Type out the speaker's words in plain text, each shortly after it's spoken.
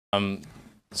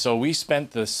So we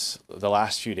spent the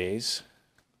last few days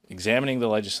examining the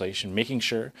legislation, making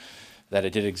sure that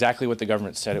it did exactly what the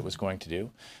government said it was going to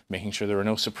do, making sure there were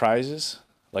no surprises,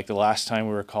 like the last time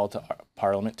we were called to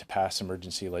Parliament to pass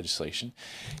emergency legislation.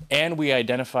 And we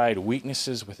identified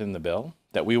weaknesses within the bill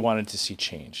that we wanted to see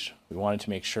changed. We wanted to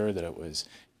make sure that it was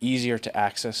easier to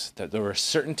access, that there was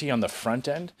certainty on the front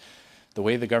end. The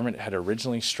way the government had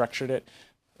originally structured it,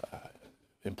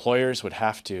 employers would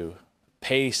have to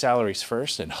pay salaries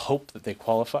first and hope that they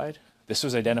qualified. This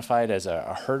was identified as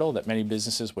a hurdle that many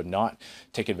businesses would not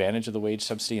take advantage of the wage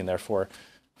subsidy, and therefore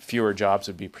fewer jobs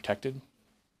would be protected.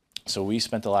 So we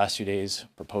spent the last few days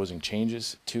proposing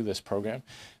changes to this program.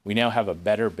 We now have a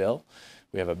better bill.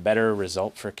 We have a better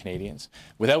result for Canadians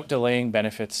without delaying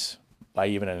benefits by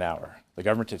even an hour. The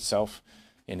government itself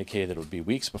indicated that it would be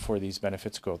weeks before these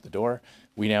benefits go out the door.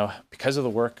 We now, because of the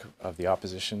work of the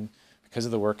opposition, because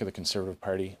of the work of the Conservative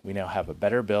Party, we now have a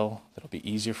better bill that'll be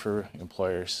easier for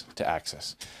employers to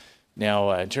access.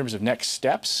 Now, in terms of next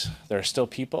steps, there are still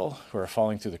people who are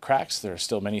falling through the cracks. There are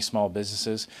still many small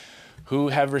businesses who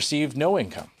have received no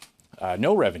income,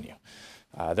 no revenue.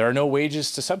 There are no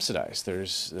wages to subsidize.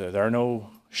 There are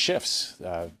no shifts.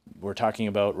 We're talking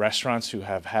about restaurants who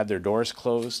have had their doors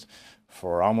closed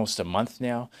for almost a month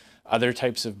now. Other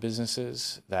types of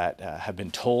businesses that have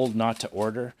been told not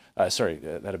to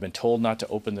that have been told not to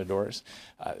open their doors.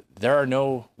 There are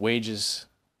no wages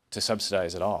to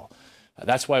subsidize at all.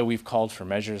 That's why we've called for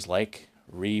measures like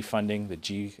refunding the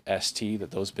GST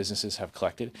that those businesses have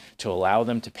collected to allow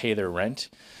them to pay their rent,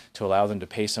 to allow them to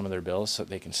pay some of their bills so that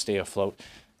they can stay afloat,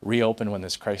 reopen when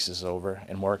this crisis is over,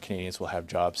 and more Canadians will have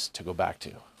jobs to go back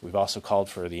to. We've also called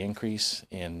for the increase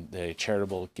in the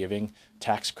charitable giving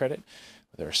tax credit.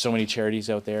 There are so many charities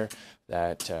out there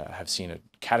that have seen a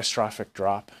catastrophic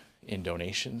drop in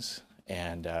donations,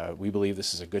 and we believe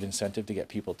this is a good incentive to get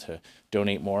people to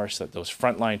donate more so that those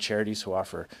frontline charities who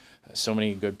offer so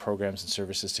many good programs and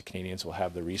services to Canadians will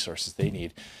have the resources they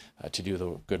need to do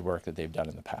the good work that they've done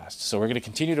in the past. So we're going to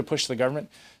continue to push the government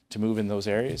to move in those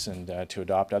areas and to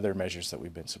adopt other measures that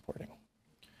we've been supporting.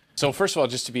 So first of all,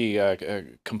 just to be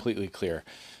completely clear,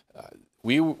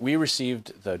 we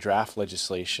received the draft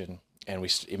legislation and we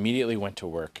immediately went to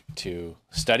work to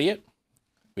study it.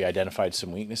 We identified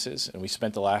some weaknesses, and we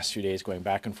spent the last few days going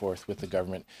back and forth with the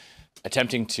government,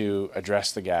 attempting to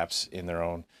address the gaps in their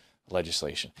own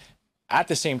legislation. At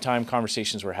the same time,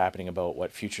 conversations were happening about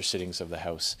what future sittings of the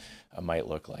House might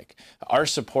look like. Our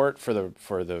support for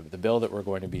the bill that we're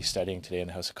going to be studying today in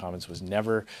the House of Commons was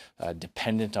never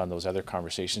dependent on those other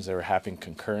conversations that were happening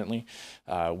concurrently.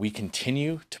 We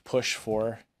continue to push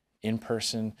for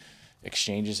in-person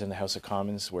exchanges in the House of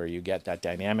Commons where you get that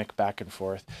dynamic back and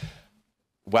forth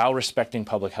while respecting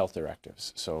public health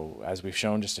directives. So as we've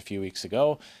shown just a few weeks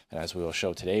ago, and as we will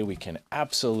show today, we can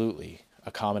absolutely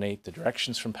accommodate the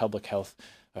directions from public health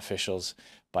officials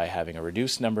by having a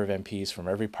reduced number of MPs from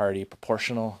every party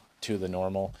proportional to the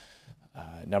normal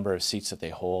number of seats that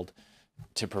they hold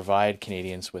to provide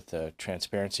Canadians with the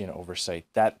transparency and oversight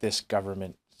that this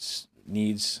government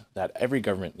needs, that every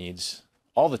government needs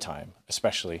all the time,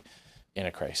 especially in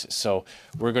a crisis. So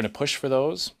we're going to push for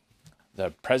those.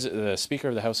 The Speaker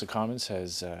of the House of Commons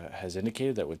has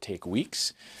indicated that it would take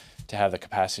weeks to have the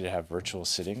capacity to have virtual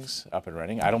sittings up and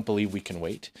running. I don't believe we can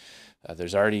wait.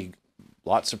 There's already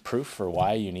lots of proof for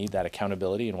why you need that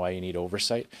accountability and why you need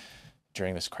oversight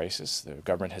during this crisis. The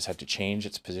government has had to change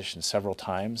its position several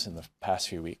times in the past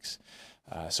few weeks.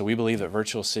 So we believe that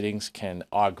virtual sittings can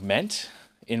augment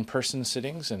in-person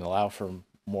sittings and allow for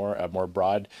more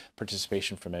broad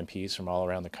participation from MPs from all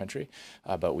around the country,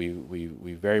 but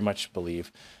we very much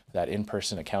believe that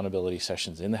in-person accountability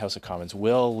sessions in the House of Commons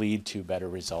will lead to better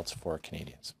results for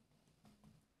Canadians.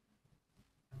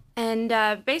 And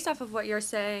based off of what you're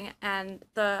saying and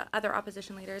the other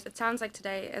opposition leaders, it sounds like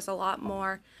today is a lot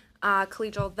more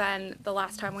collegial than the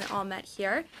last time we all met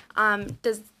here.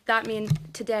 Does that mean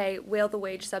today, will the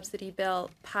wage subsidy bill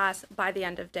pass by the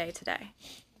end of day today?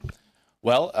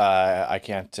 Well, I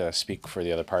can't speak for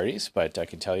the other parties, but I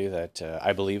can tell you that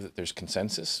I believe that there's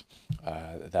consensus. I'm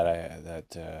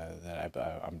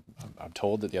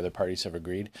told that the other parties have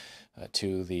agreed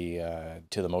to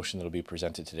the motion that will be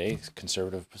presented today.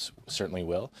 Conservatives certainly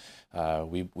will.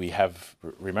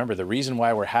 Remember, the reason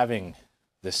why we're having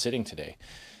this sitting today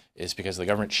is because the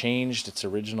government changed its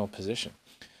original position.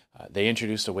 They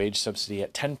introduced a wage subsidy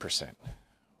at 10%.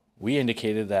 We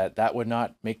indicated that that would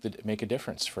not make a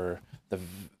difference for the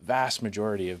vast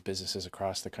majority of businesses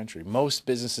across the country. Most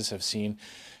businesses have seen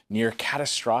near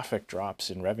catastrophic drops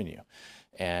in revenue,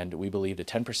 and we believed a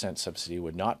 10% subsidy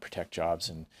would not protect jobs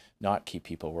and not keep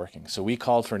people working. So we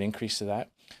called for an increase to that.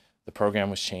 the program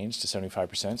was changed to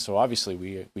 75%. So obviously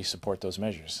we support those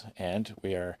measures, and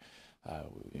we are.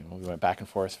 We went back and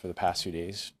forth for the past few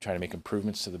days trying to make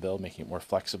improvements to the bill, making it more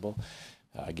flexible,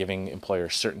 giving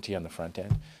employers certainty on the front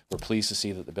end. We're pleased to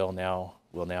see that the bill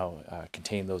will now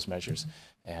contain those measures,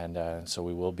 and so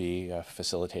we will be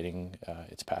facilitating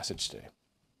its passage today.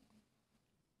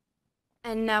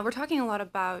 And we're talking a lot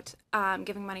about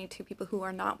giving money to people who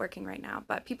are not working right now,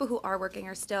 but people who are working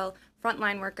are still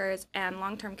frontline workers and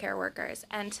long-term care workers.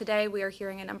 And today we are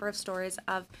hearing a number of stories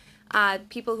of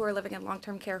people who are living in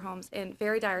long-term care homes in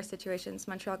very dire situations.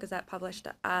 Montreal Gazette published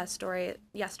a story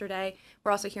yesterday.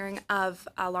 We're also hearing of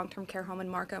a long-term care home in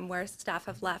Markham where staff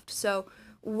have left. So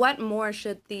what more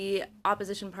should the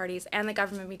opposition parties and the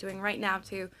government be doing right now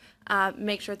to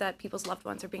make sure that people's loved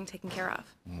ones are being taken care of?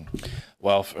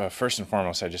 Well, first and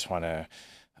foremost, I just want to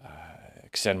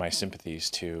extend my sympathies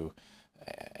to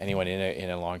anyone in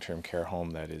a long-term care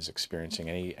home that is experiencing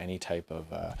any type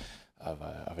of a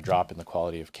drop in the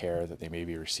quality of care that they may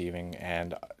be receiving,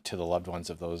 and to the loved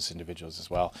ones of those individuals as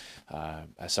well.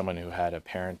 As someone who had a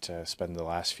parent spend the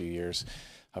last few years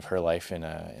of her life in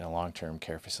a long-term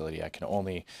care facility, I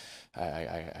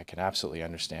can absolutely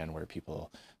understand where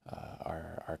people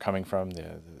are coming from,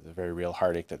 the very real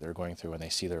heartache that they're going through when they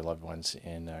see their loved ones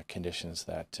in conditions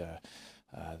that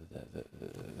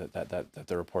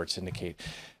the reports indicate.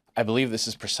 I believe this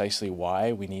is precisely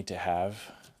why we need to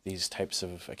have these types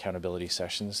of accountability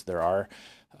sessions. There are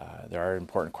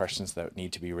important questions that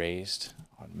need to be raised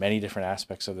on many different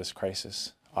aspects of this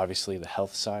crisis. Obviously, the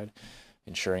health side,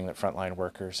 ensuring that frontline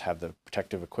workers have the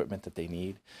protective equipment that they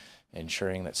need,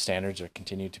 ensuring that standards are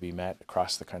continued to be met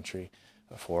across the country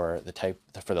for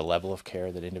the level of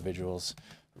care that individuals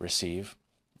receive.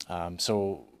 I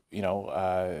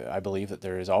believe that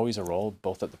there is always a role,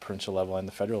 both at the provincial level and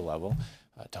the federal level,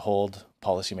 to hold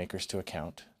policymakers to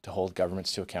account, to hold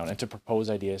governments to account, and to propose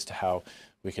ideas to how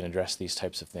we can address these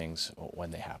types of things when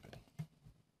they happen.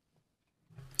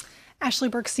 Ashley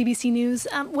Burke, CBC News.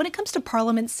 When it comes to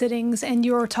Parliament sittings and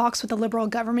your talks with the Liberal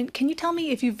government, can you tell me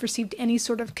if you've received any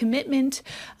sort of commitment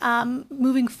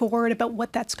moving forward about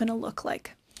what that's going to look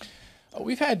like?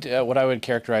 We've had what I would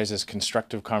characterize as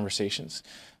constructive conversations.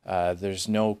 There's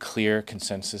no clear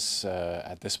consensus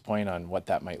at this point on what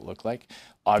that might look like.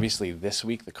 Obviously, this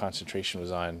week the concentration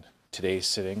was on today's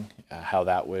sitting, how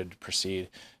that would proceed,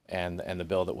 and the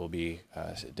bill that we'll be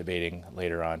debating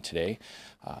later on today.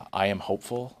 I am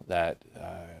hopeful that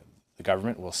the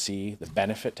government will see the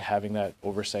benefit to having that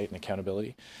oversight and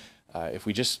accountability. If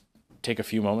we just take a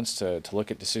few moments to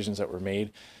look at decisions that were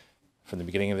made from the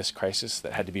beginning of this crisis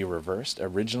that had to be reversed.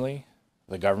 Originally,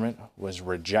 the government was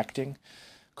rejecting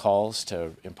calls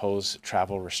to impose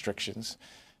travel restrictions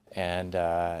and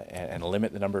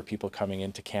limit the number of people coming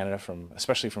into Canada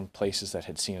especially from places that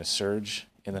had seen a surge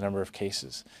in the number of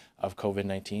cases of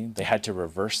COVID-19. They had to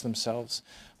reverse themselves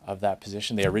of that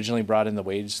position. They originally brought in the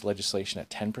wage legislation at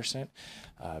 10%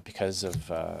 because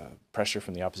of pressure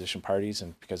from the opposition parties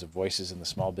and because of voices in the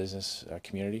small business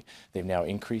community. They've now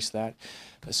increased that.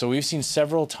 So we've seen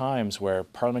several times where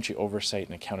parliamentary oversight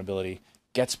and accountability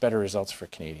gets better results for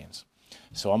Canadians.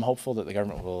 So I'm hopeful that the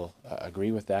government will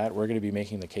agree with that. We're going to be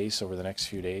making the case over the next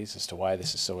few days as to why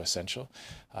this is so essential.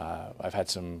 I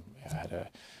had a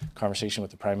conversation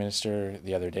with the Prime Minister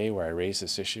the other day where I raised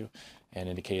this issue and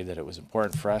indicated that it was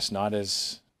important for us, not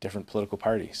as different political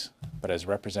parties, but as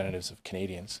representatives of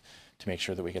Canadians, to make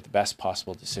sure that we get the best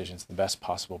possible decisions, the best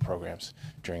possible programs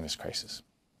during this crisis.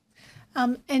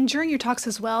 And during your talks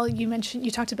as well, you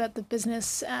talked about the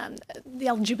business, the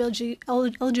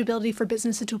eligibility for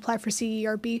businesses to apply for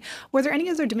CERB. Were there any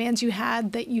other demands you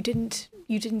had that you didn't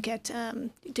get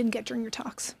during your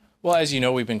talks? Well, as you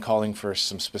know, we've been calling for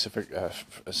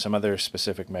some other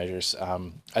specific measures.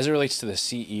 As it relates to the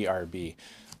CERB,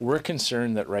 we're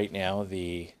concerned that right now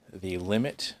the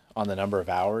limit on the number of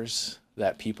hours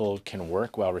that people can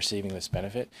work while receiving this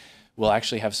benefit will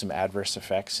actually have some adverse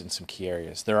effects in some key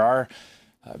areas. There are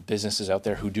businesses out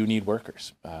there who do need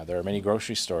workers. There are many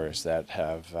grocery stores that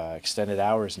have extended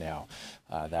hours now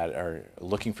that are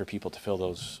looking for people to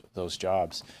fill those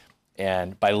jobs.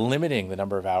 And by limiting the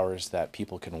number of hours that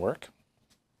people can work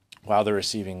while they're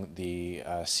receiving the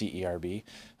CERB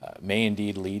may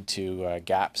indeed lead to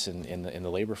gaps in the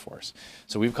labor force.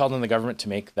 So we've called on the government to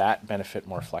make that benefit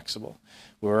more flexible.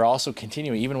 We're also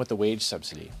continuing, even with the wage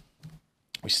subsidy,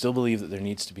 we still believe that there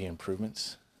needs to be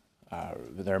improvements.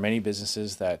 There are many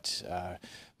businesses that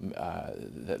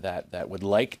would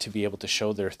like to be able to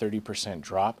show their 30%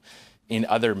 drop in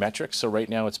other metrics. So right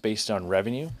now it's based on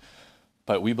revenue,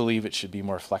 but we believe it should be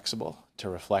more flexible to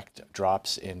reflect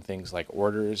drops in things like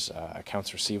orders,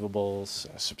 accounts receivables,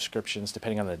 subscriptions,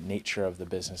 depending on the nature of the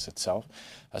business itself.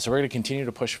 So we're going to continue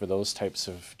to push for those types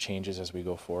of changes as we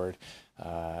go forward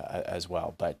as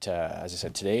well. But as I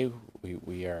said, today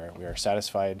we are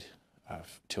satisfied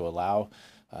to allow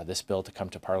this bill to come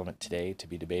to Parliament today, to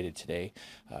be debated today,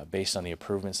 based on the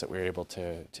improvements that we were able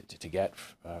to get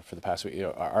for the past week. You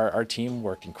know, our team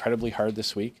worked incredibly hard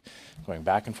this week, going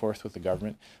back and forth with the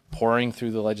government, pouring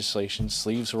through the legislation,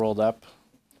 sleeves rolled up,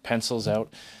 pencils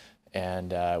out,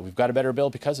 and we've got a better bill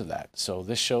because of that. So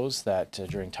this shows that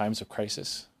during times of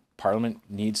crisis, Parliament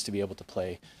needs to be able to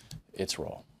play its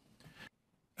role.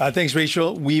 Thanks,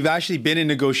 Rachel. We've actually been in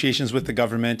negotiations with the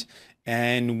government,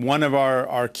 and one of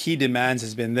our key demands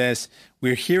has been this.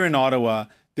 We're here in Ottawa.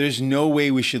 There's no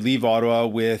way we should leave Ottawa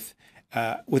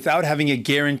without having a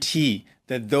guarantee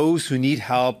that those who need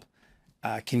help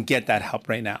can get that help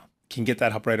right now, can get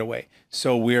that help right away.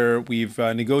 So we've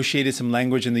negotiated some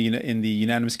language in the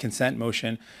unanimous consent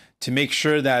motion to make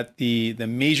sure that the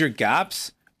major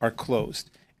gaps are closed,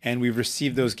 and we've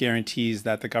received those guarantees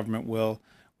that the government will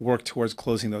work towards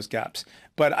closing those gaps.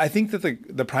 But I think that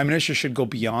the Prime Minister should go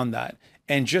beyond that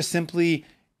and just simply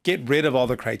get rid of all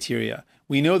the criteria.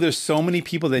 We know there's so many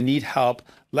people that need help.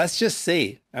 Let's just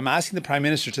say, I'm asking the Prime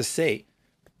Minister to say,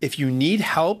 if you need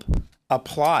help,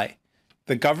 apply.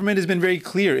 The government has been very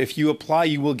clear. If you apply,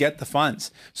 you will get the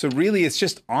funds. So really, it's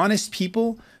just honest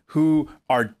people who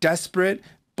are desperate,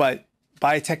 but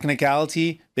by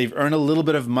technicality, they've earned a little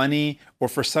bit of money or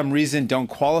for some reason don't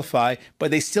qualify,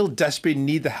 but they still desperately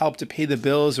need the help to pay the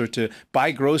bills or to buy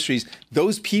groceries.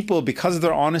 Those people, because of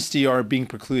their honesty, are being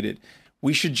precluded.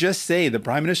 We should just say, the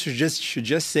Prime Minister should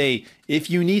just say,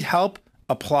 if you need help,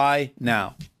 apply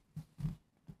now.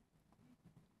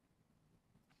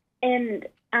 And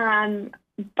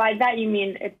by that you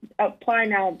mean apply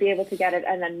now, be able to get it,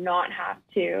 and then not have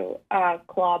to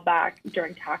claw back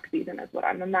during tax season is what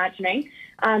I'm imagining.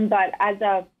 But as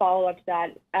a follow-up to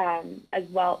that as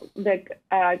well, the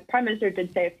Prime Minister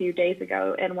did say a few days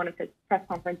ago in one of his press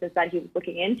conferences that he was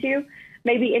looking into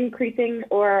maybe increasing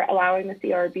or allowing the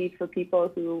CRB for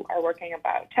people who are working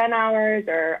about 10 hours,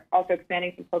 or also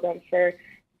expanding some programs for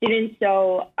students.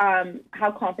 So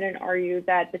how confident are you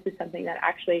that this is something that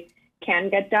actually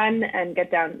can get done and get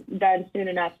done soon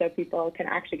enough so people can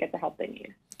actually get the help they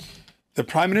need? The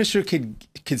Prime Minister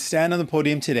could stand on the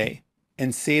podium today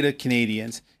and say to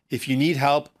Canadians, if you need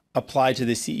help, apply to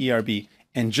the CERB.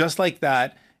 And just like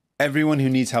that, everyone who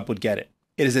needs help would get it.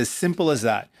 It is as simple as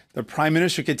that. The Prime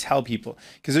Minister could tell people,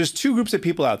 because there's two groups of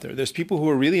people out there. There's people who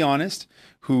are really honest,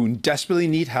 who desperately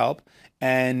need help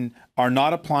and are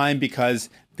not applying because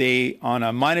they, on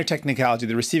a minor technicality,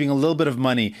 they're receiving a little bit of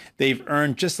money. They've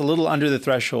earned just a little under the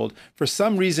threshold. For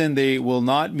some reason, they will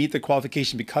not meet the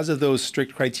qualification because of those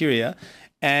strict criteria.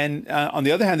 And on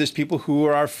the other hand, there's people who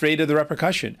are afraid of the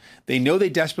repercussion. They know they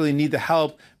desperately need the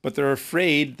help, but they're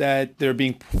afraid that they're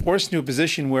being forced into a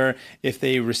position where if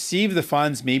they receive the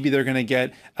funds, maybe they're going to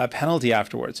get a penalty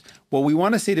afterwards. What we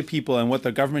want to say to people, and what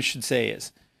the government should say,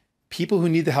 is people who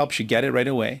need the help should get it right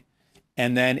away.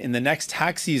 And then in the next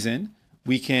tax season,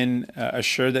 we can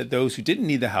assure that those who didn't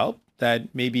need the help,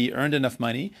 that maybe earned enough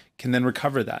money, can then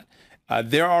recover that.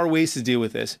 There are ways to deal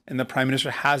with this, and the Prime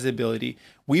Minister has the ability.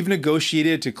 We've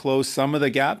negotiated to close some of the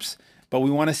gaps, but we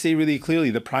want to say really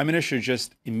clearly, the Prime Minister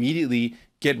just immediately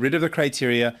get rid of the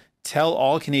criteria, tell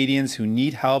all Canadians who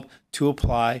need help to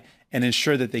apply, and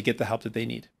ensure that they get the help that they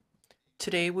need.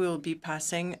 Today, we will be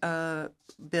passing a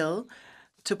bill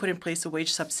to put in place a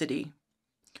wage subsidy.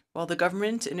 While the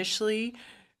government initially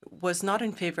was not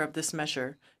in favor of this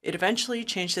measure, it eventually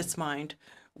changed its mind.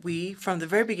 We, from the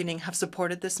very beginning, have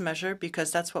supported this measure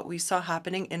because that's what we saw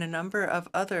happening in a number of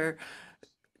other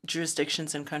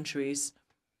jurisdictions and countries.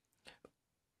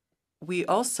 We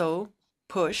also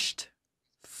pushed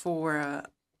for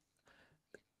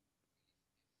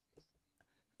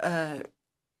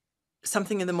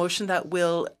something in the motion that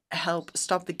will help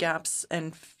stop the gaps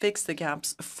and fix the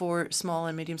gaps for small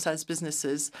and medium-sized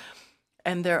businesses.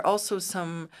 And there are also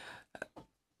some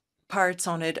parts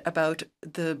on it about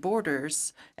the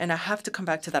borders, and I have to come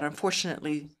back to that,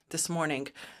 unfortunately, this morning.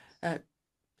 At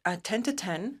 10 to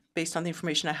 10, based on the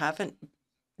information I have, and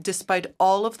despite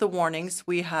all of the warnings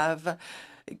we have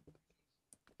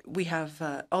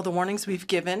all the warnings we've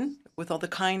given with all the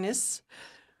kindness,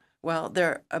 well,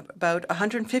 there are about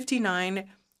 159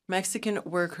 Mexican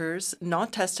workers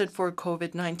not tested for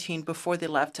COVID-19 before they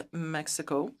left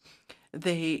Mexico.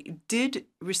 They did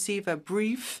receive a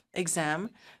brief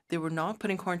exam. They were not put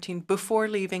in quarantine before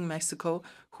leaving Mexico,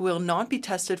 who will not be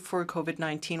tested for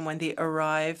COVID-19 when they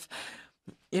arrive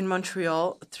in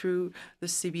Montreal through the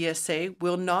CBSA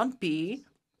will not be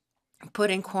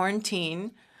put in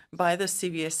quarantine by the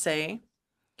CBSA,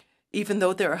 even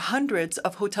though there are hundreds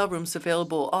of hotel rooms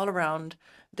available all around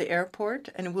the airport,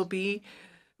 and will be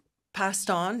passed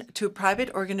on to a private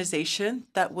organization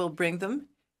that will bring them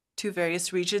to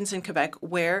various regions in Quebec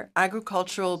where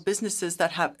agricultural businesses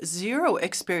that have zero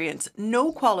experience,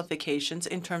 no qualifications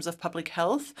in terms of public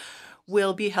health,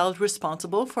 will be held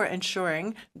responsible for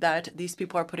ensuring that these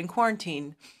people are put in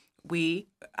quarantine. We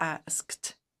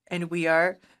asked, and we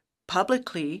are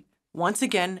publicly, once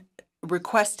again,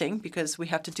 requesting, because we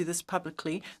have to do this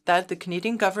publicly, that the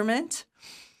Canadian government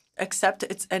accept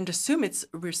its and assume its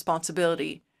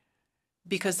responsibility,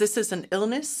 because this is an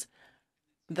illness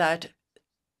that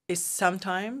is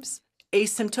sometimes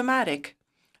asymptomatic.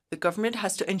 The government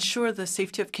has to ensure the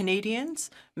safety of Canadians,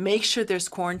 make sure there's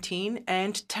quarantine,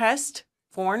 and test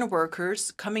foreign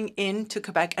workers coming into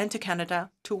Quebec and to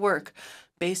Canada to work.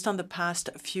 Based on the past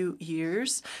few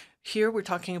years, here we're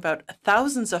talking about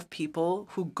thousands of people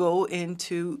who go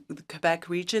into the Quebec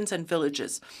regions and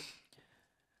villages.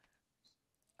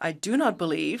 I do not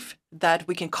believe that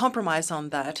we can compromise on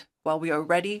that while we are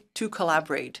ready to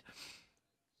collaborate.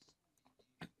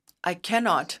 I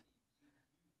cannot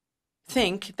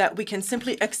think that we can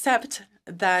simply accept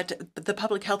that the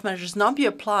public health measures not be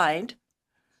applied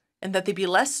and that they be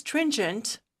less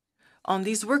stringent on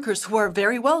these workers who are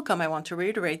very welcome, I want to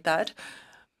reiterate that,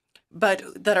 but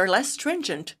that are less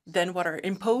stringent than what are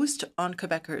imposed on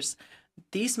Quebecers.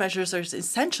 These measures are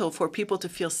essential for people to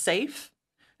feel safe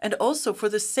and also for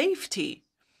the safety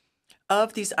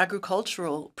of these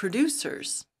agricultural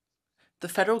producers. The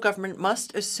federal government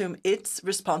must assume its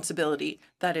responsibility.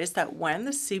 That is, that when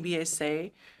the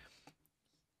CBSA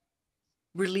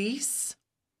release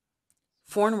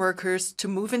foreign workers to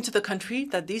move into the country,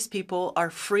 that these people are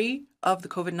free of the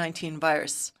COVID-19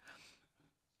 virus.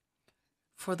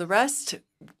 For the rest,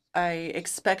 I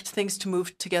expect things to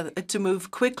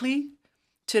move quickly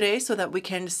today so that we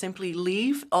can simply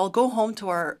leave, all go home to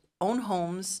our own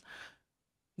homes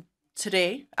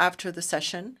today after the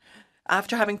session,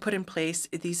 after having put in place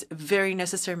these very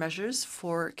necessary measures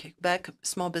for Quebec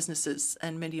small businesses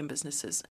and medium businesses.